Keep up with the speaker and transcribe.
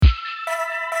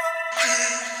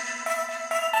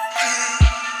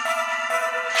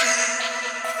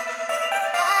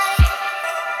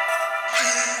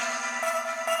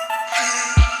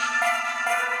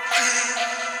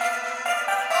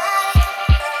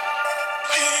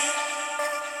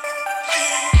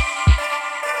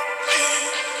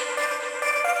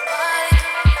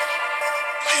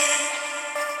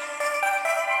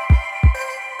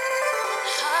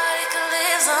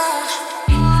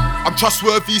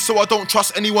trustworthy, so I don't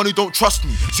trust anyone who don't trust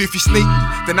me. So if you snake me,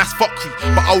 then that's fuckery.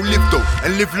 But I'll live though,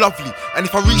 and live lovely. And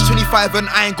if I reach 25 and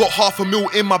I ain't got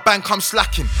 $500,000 in my bank, I'm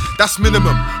slacking. That's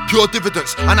minimum, pure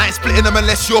dividends. And I ain't splitting them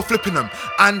unless you're flipping them.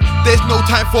 And there's no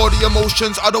time for the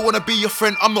emotions. I don't wanna be your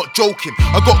friend, I'm not joking.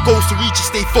 I got goals to reach and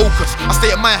stay focused. I stay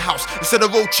at my house instead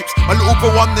of road trips. My little bro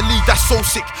won the league, that's so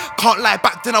sick. Can't lie,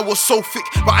 back then I was so thick.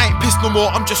 But I ain't pissed no more,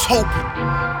 I'm just hoping.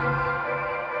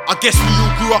 I guess we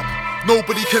all grew up.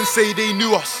 Nobody can say they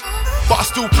knew us. But I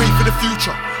still pray for the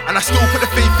future. And I still put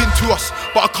the faith into us.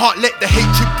 But I can't let the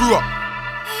hatred brew up.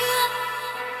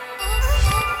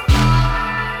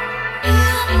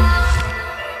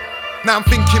 Now I'm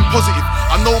thinking positive.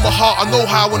 I know my heart, I know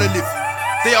how I wanna live.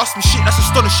 They ask me shit that's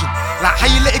astonishing, like how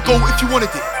you let it go if you wanted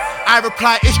it. I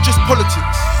reply, it's just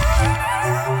politics.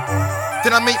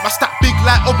 Then I make my stack big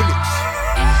like Obelix.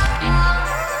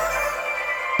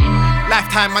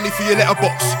 Lifetime money for your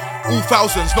letterbox. All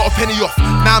thousands, not a penny off.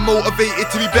 Now I'm motivated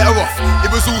to be better off.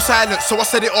 It was all silent, so I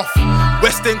said it off.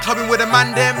 West End clubbing with a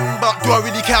man them, but do I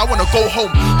really care? I wanna go home.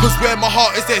 Cause where my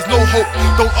heart is, there's no hope.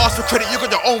 Don't ask for credit, you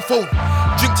got your own phone.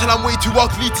 Drink till I'm way too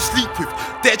ugly to sleep with.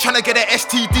 They're trying to get their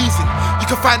STDs in. You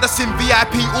can find us in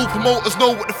VIP, all promoters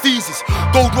know what the fees is.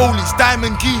 Gold rollies,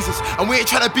 diamond geezers, and we ain't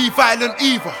trying to be violent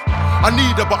either. I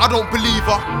need her, but I don't believe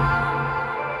her.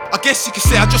 I guess you could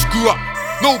say I just grew up.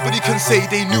 Nobody can say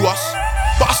they knew us.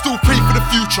 But I still pray for the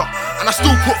future, and I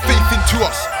still put faith into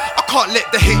us. I can't let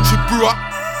the hatred brew up.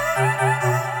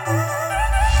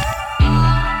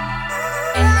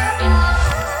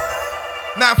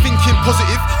 Now I'm thinking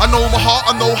positive, I know my heart,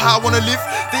 I know how I wanna live.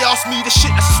 They ask me the shit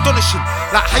that's astonishing,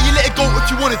 like how you let it go if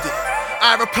you wanted it.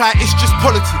 I reply, it's just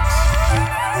politics.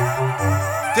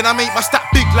 Then I make my stack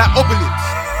big like Obelix.